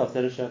is a shakal, I've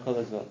said a shakal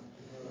as well.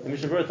 The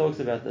Mishnah Berurah talks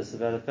about this,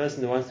 about a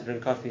person who wants to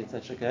drink coffee in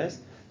such a case,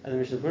 and the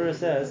Mishnah Berurah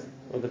says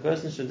what the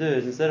person should do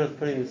is, instead of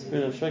putting the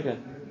spoon of sugar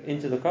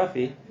into the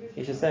coffee,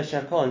 he should say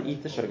shakal and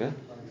eat the sugar,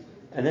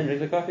 and then drink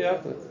the coffee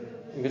afterwards.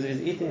 Because if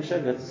he's eating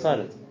sugar, it's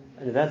solid.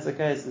 And if that's the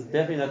case, it's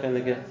definitely not going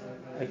to get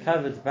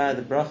covered by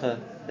the bracha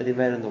that he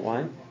made on the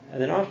wine.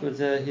 And then afterwards,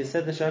 he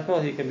said the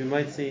shakal, he can be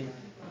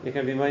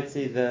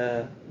mitzi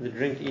the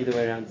drink either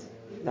way around,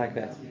 like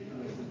that.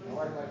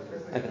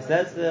 Okay, so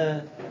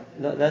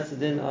that's the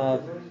din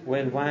of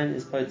when wine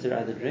is poter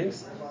other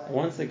drinks. And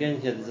once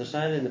again here, there's a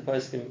shayla in the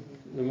poskim,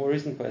 the more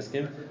recent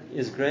poskim,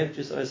 is grape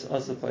juice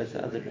also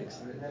poter other drinks.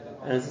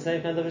 And it's the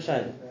same kind of a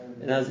shayla.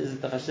 In other words, is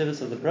it the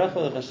chashivas of the bracha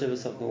or the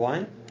chashivas of the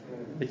wine?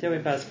 But here we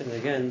pass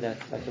again that,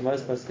 like the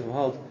most poskim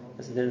hold,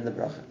 it's a din in the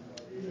bracha.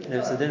 And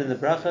if it's a din in the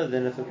bracha,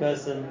 then if a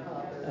person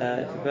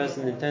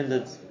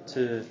intended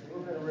to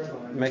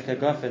make a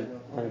gafen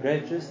on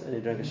grape juice and he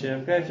drank a share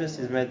of grape juice,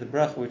 he's made the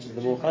bracha, which is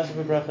the more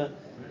chashuv bracha,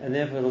 and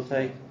therefore it'll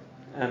take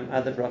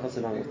other brachas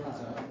along with it.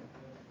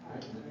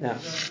 Now,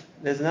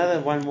 there's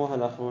one more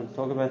halacha I want to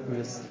talk about in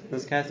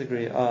this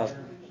category of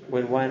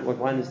what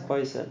wine is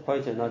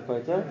poter, not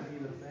poter.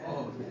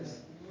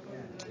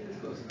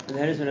 And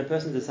that is when a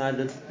person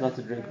decided not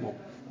to drink more,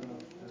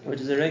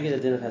 which is a regular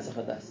din of Hesach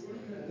Hadas.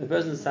 The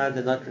person decided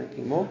they're not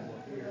drinking more,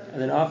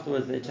 and then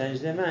afterwards they change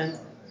their mind,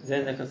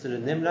 then they're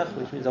considered nimlach,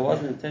 which means I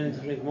wasn't intending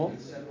to drink more,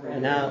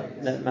 and now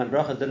that my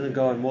bracha didn't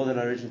go on more than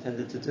I originally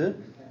intended to do,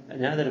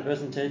 and now that a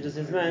person changes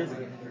his mind,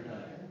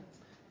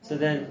 so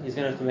then he's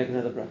going to have to make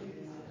another bracha.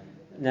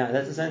 Now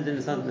that's the same thing,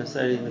 it's not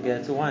necessarily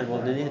negated to wine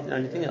more than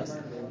anything else.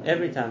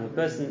 Every time a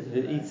person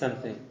who eats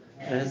something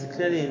and has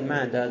clearly in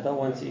mind that I don't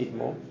want to eat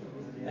more,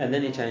 and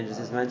then he changes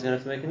his mind, he's going to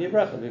have to make a new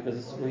bracha,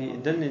 because we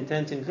didn't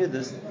intend to include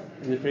this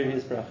in the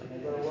previous bracha.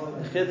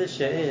 The chiddush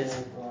here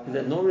is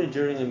that normally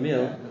during a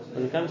meal,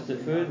 when it comes to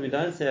food, we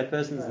don't say a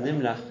person's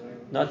nimlach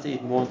not to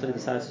eat more until he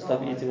decides to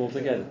stop eating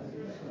altogether.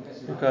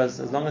 Because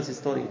as long as he's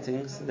still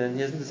eating, then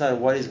he hasn't decided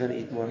what he's going to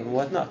eat more and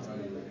what not.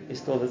 He's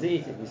still busy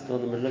eating, he's still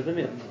in the middle of the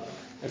meal.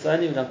 It's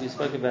only like we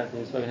spoke about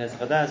when we spoke about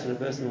Hesach Hadas, when a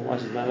person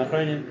washes mayim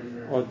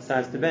achronim or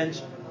decides to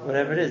bench,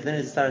 whatever it is, then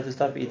he's decided to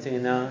stop eating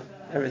and now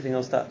everything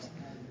else stops.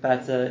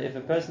 But if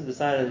a person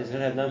decided he's going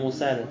to have no more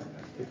salad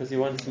because he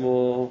wants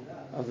more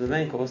of the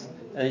main course,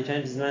 and he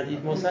changes his mind to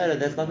eat more salad,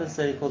 that's not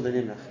necessarily called the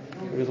nimrach.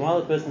 Because while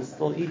the person is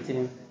still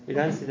eating, we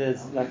don't see that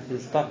it's like to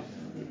stop,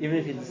 even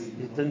if he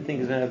didn't think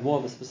he's going to have more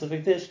of a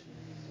specific dish,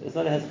 it's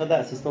not a Hesach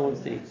Hadas, he still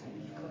wants to eat.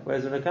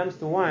 Whereas when it comes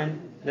to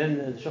wine, then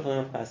the Shulchan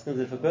Aruch paskins,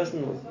 if a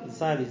person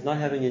decides he's not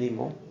having any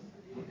more,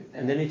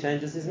 and then he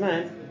changes his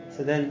mind,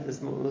 so then this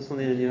will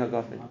need a new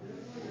hagafin.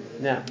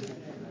 Now,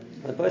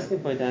 the person can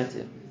point out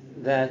here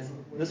that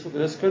this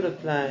could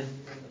apply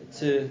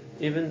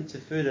even to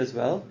food as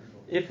well,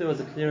 if there was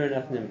a clear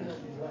enough nimrach.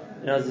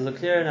 In other words, there's a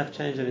clear enough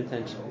change of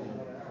intention.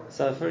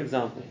 So, for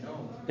example,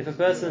 if a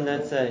person,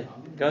 let's say,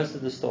 goes to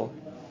the store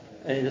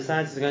and he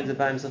decides he's going to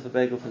buy himself a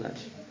bagel for lunch,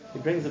 he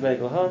brings the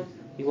bagel home,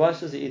 he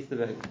washes, he eats the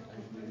bagel.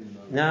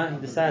 Now he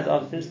decides,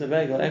 after finishing the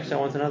bagel, actually I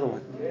want another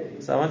one.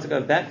 So I want to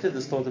go back to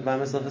the store to buy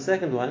myself a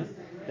second one.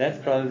 That's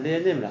probably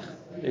a nimrach.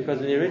 Because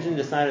when he originally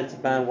decided to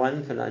buy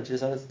one for lunch, he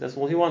decided that's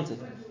all he wanted.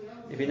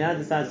 If he now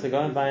decides to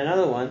go and buy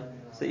another one,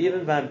 so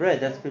even by bread,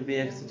 that could be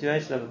a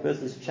situation of a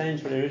person's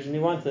changed what he originally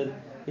wanted.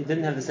 He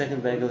didn't have the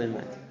second bagel in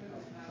mind.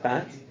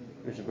 But,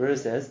 Mr. Brewer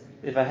says,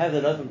 if I have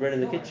the loaf of bread in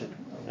the kitchen,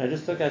 and I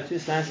just took out 2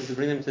 slices to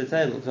bring them to the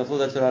table, because I thought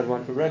that's what I'd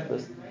want for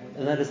breakfast,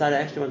 and I decided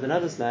I actually want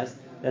another slice,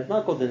 that's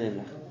not called the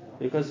nimrach.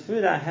 Because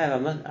food I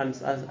have,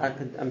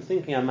 I'm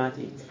thinking I might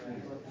eat.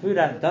 Food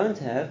I don't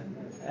have,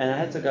 and I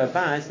had to go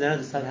buy, so then I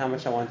decide how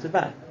much I want to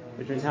buy,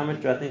 which means how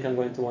much do I think I'm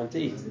going to want to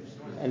eat.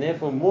 And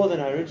therefore, more than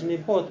I originally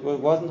bought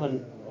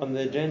wasn't on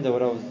the agenda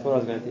what I thought I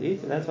was going to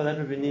eat, and that's why that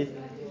would need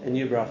a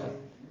new bracha.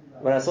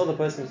 What I saw the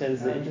person say,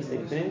 this is an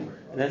interesting thing,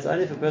 and that's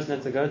only if a person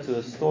had to go to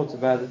a store to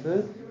buy the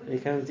food, and he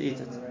came to eat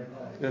it.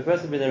 If a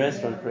person would be in a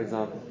restaurant, for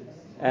example,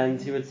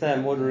 and he would say,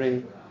 I'm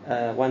ordering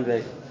 1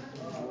 bagel,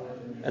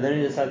 and then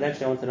he decides,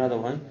 actually I want another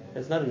one,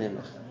 it's not an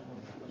nimrach.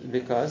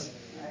 Because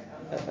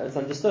it's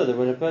understood that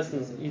when a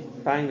person's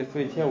buying the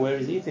food here where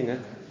he's eating it,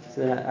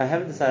 so I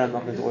haven't decided I'm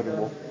not going to order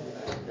more.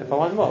 If I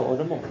want more, I'll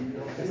order more.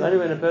 It's only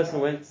when a person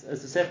went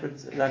as a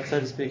separate, like so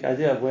to speak,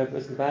 idea of where a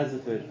person buys the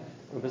food,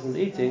 where a person's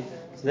eating,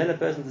 so then a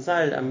person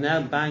decided, I'm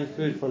now buying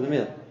food for the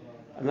meal.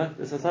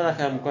 It's not like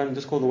I'm going to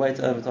just call the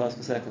waiter over to ask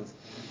for seconds.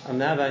 I'm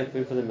now buying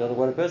food for the meal.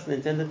 What a person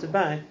intended to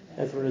buy,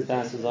 that's what his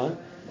dice was on.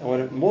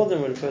 And more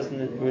than what a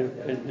person,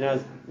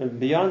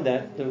 beyond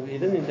that, he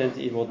didn't intend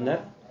to eat more than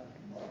that.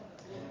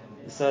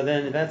 So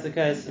then, if that's the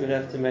case, he would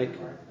have to make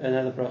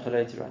another bracha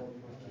later on.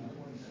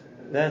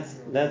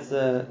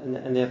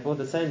 And therefore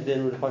the same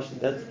din would apply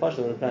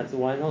to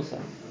wine also,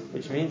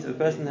 which means if a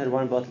person had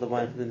 1 bottle of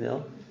wine for the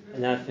meal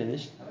and now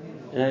finished,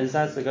 and now he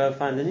decides to go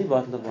find a new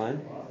bottle of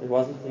wine, it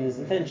wasn't in his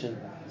intention.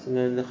 So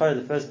then the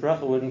first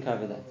bracha wouldn't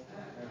cover that.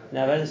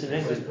 Now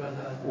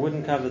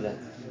wouldn't cover that.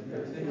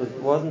 He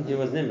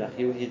was nimrach.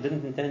 He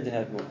didn't intend to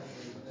have more.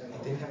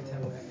 He didn't have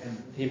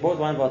time. He bought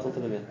 1 bottle for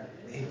the meal.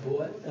 He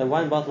bought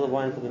 1 bottle of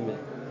wine for the meal.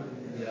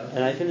 Yeah.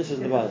 And he finishes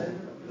the bottle.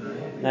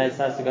 Now he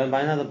decides to go and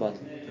buy another bottle.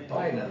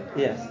 Buy another.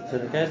 Yes. So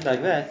in a case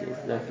like that, it's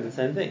exactly the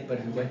same thing. But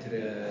if you went to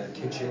the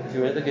kitchen. If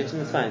you went to the kitchen,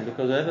 it's fine,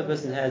 because whatever a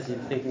person has, he's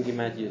thinking he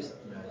might use.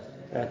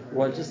 Right?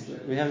 We're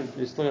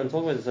still going to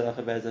talk about this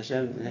Be'ez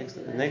Hashem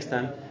next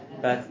time,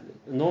 but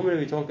normally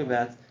we talk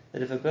about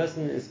that if a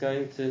person is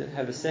going to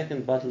have a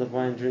second bottle of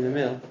wine during the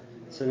meal,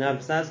 so now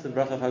besides the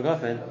bracha of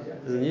Hagafen,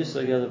 there's a new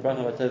sugya, the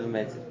bracha of Atov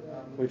Meitiv,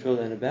 which we'll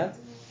learn about.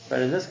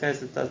 But in this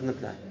case, it doesn't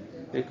apply,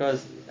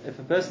 because if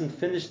a person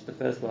finished the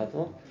first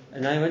bottle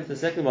and now he went to the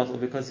second bottle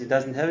because he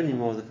doesn't have any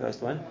more of the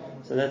first one,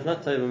 so that's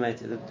not Tov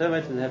Meitiv. The Tov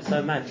Meitiv they have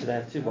so much that they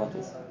have 2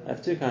 bottles, they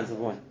have 2 kinds of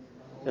wine.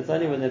 That's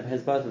only when they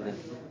has both of them.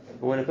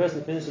 But when a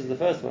person finishes the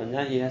first one,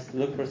 now he has to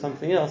look for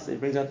something else. He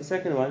brings out the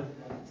second one,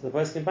 so the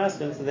person can pass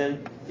him. So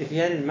then, if he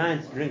had in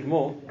mind to drink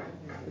more,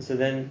 so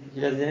then he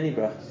doesn't need any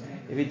brachas.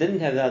 If he didn't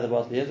have the other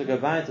bottle, he has to go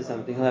buy it or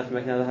something. He'll have to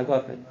make another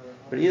hagafin.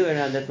 But either way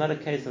around, that's not a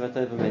case of a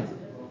tova meitiv.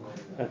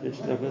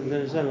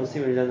 We'll see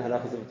when we learn the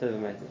halachas of a tova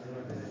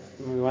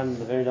meitiv. We won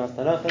the very last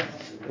halacha,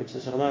 which the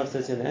Shulchan Aruch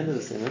says here at the end of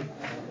the sermon,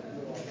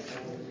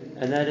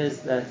 and that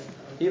is that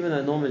even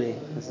though normally,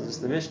 this is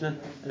just the Mishnah,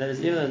 and that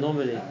is even though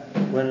normally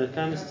when it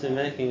comes to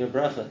making a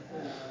bracha,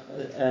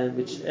 and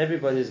which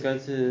everybody is going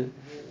to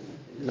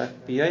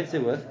be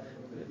yotze with,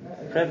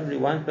 preferably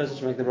one person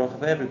should make the bracha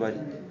for everybody.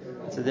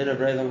 It's a din of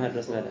Rav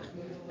Hadras Melech.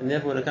 And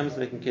therefore when it comes to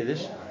making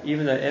Kiddush,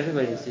 even though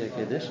everybody needs to hear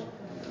Kiddush,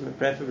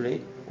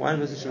 preferably one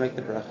person should make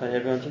the bracha and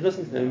everyone should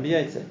listen to them and be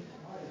yotze.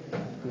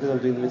 Because I'm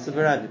doing the mitzvah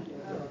b'Rabbi.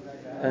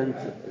 And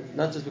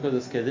not just because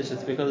it's Kiddush,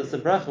 it's because it's a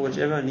bracha which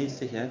everyone needs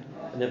to hear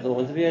and therefore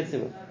want to be yotze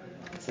with.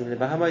 Similarly,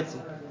 Bahamotzi.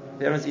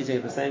 If everyone's eating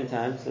at the same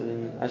time, so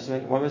then I should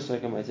make one should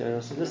make a motzi, and I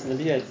should listen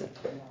to biyotze.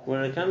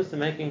 When it comes to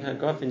making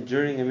hagafin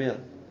during a meal,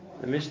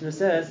 the Mishnah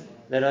says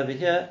that over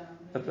here,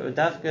 a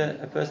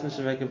person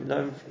should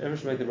everyone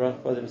should make the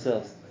bracha for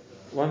themselves.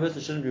 One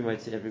person shouldn't be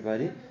motzi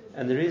everybody,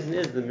 and the reason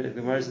is the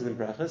Gemara says in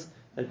brachas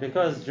that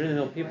because during the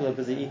meal people are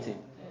busy eating,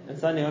 and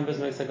suddenly one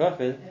person makes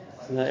hagafin,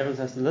 so now everyone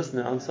has to listen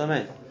and answer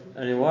amen.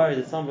 And you're worried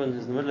that someone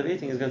who's in the middle of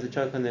eating is going to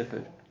choke on their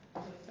food.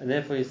 And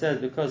therefore he says,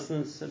 because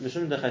since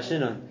Mishum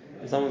Dechashinon,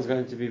 someone's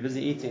going to be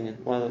busy eating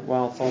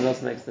while someone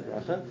else makes the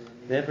bracha,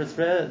 therefore it's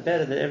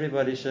better that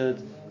everybody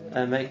should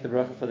make the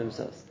bracha for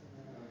themselves.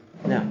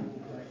 Now,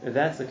 if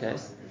that's the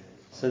case,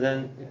 so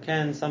then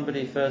can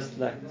somebody first,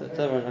 tell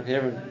everyone, okay,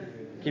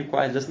 everyone, keep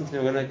quiet, listen to me,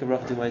 we're going to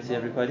make a bracha to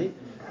everybody,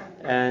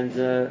 and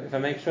if I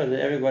make sure that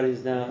everybody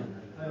is now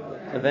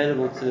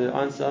available to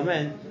answer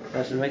Amen,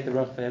 that should make the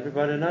bracha for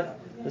everybody or not.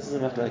 This is a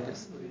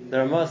machlokes. The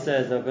Ramah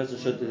says that a person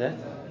should do that.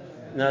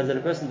 Now that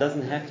a person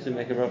doesn't have to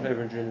make a bracha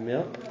everyone during the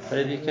meal, but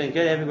if you can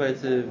get everybody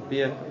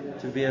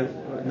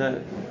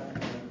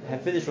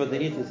have finished what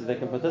they're eating so they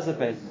can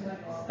participate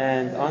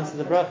and answer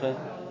the bracha,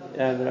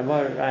 the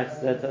Ramah writes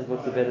that's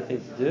what's the better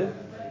thing to do.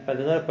 But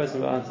there's not a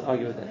person who will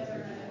argue with that.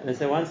 And they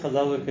say once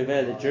Chazal were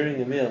conveyed that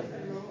during a meal,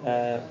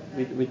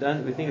 we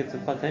think it's a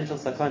potential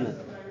sakana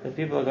that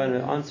people are going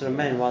to answer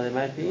Amen while they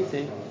might be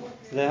eating.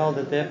 So they hold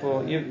that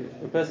therefore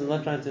a person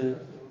is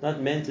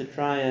not meant to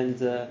try and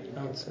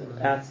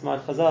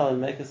outsmart Chazal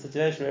and make a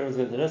situation where everyone's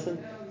going to listen.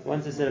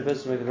 Once they said a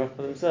person should make a bracha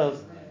for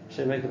themselves,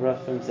 should make a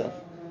bracha for himself.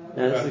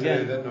 Now this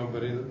again that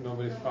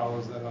nobody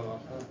follows that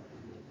halacha.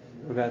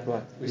 About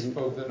what? We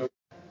spoke that.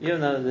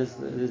 Even though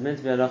there's meant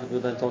to be halacha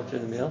people don't talk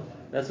during the meal,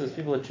 that's because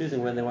people are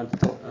choosing when they want to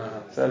talk.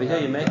 So over here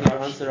you're making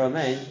him answer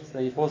Amen, so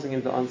you're forcing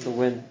him to answer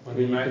when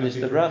you finish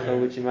the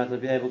bracha, which you might not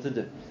be able to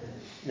do.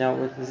 Now,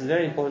 this is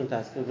very important to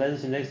us,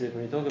 because next week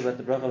when we talk about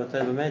the bracha of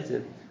Tova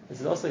Meitiv, this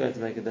is also going to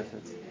make a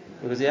difference.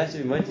 Because you have to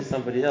be moed to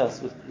somebody else,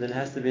 then it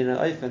has to be in an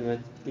oifen where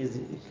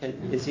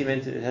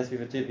it has to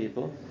be for two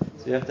people.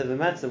 So you have to have a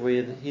matzah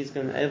where he's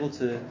going to be able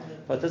to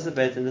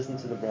participate and listen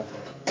to the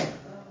bracha.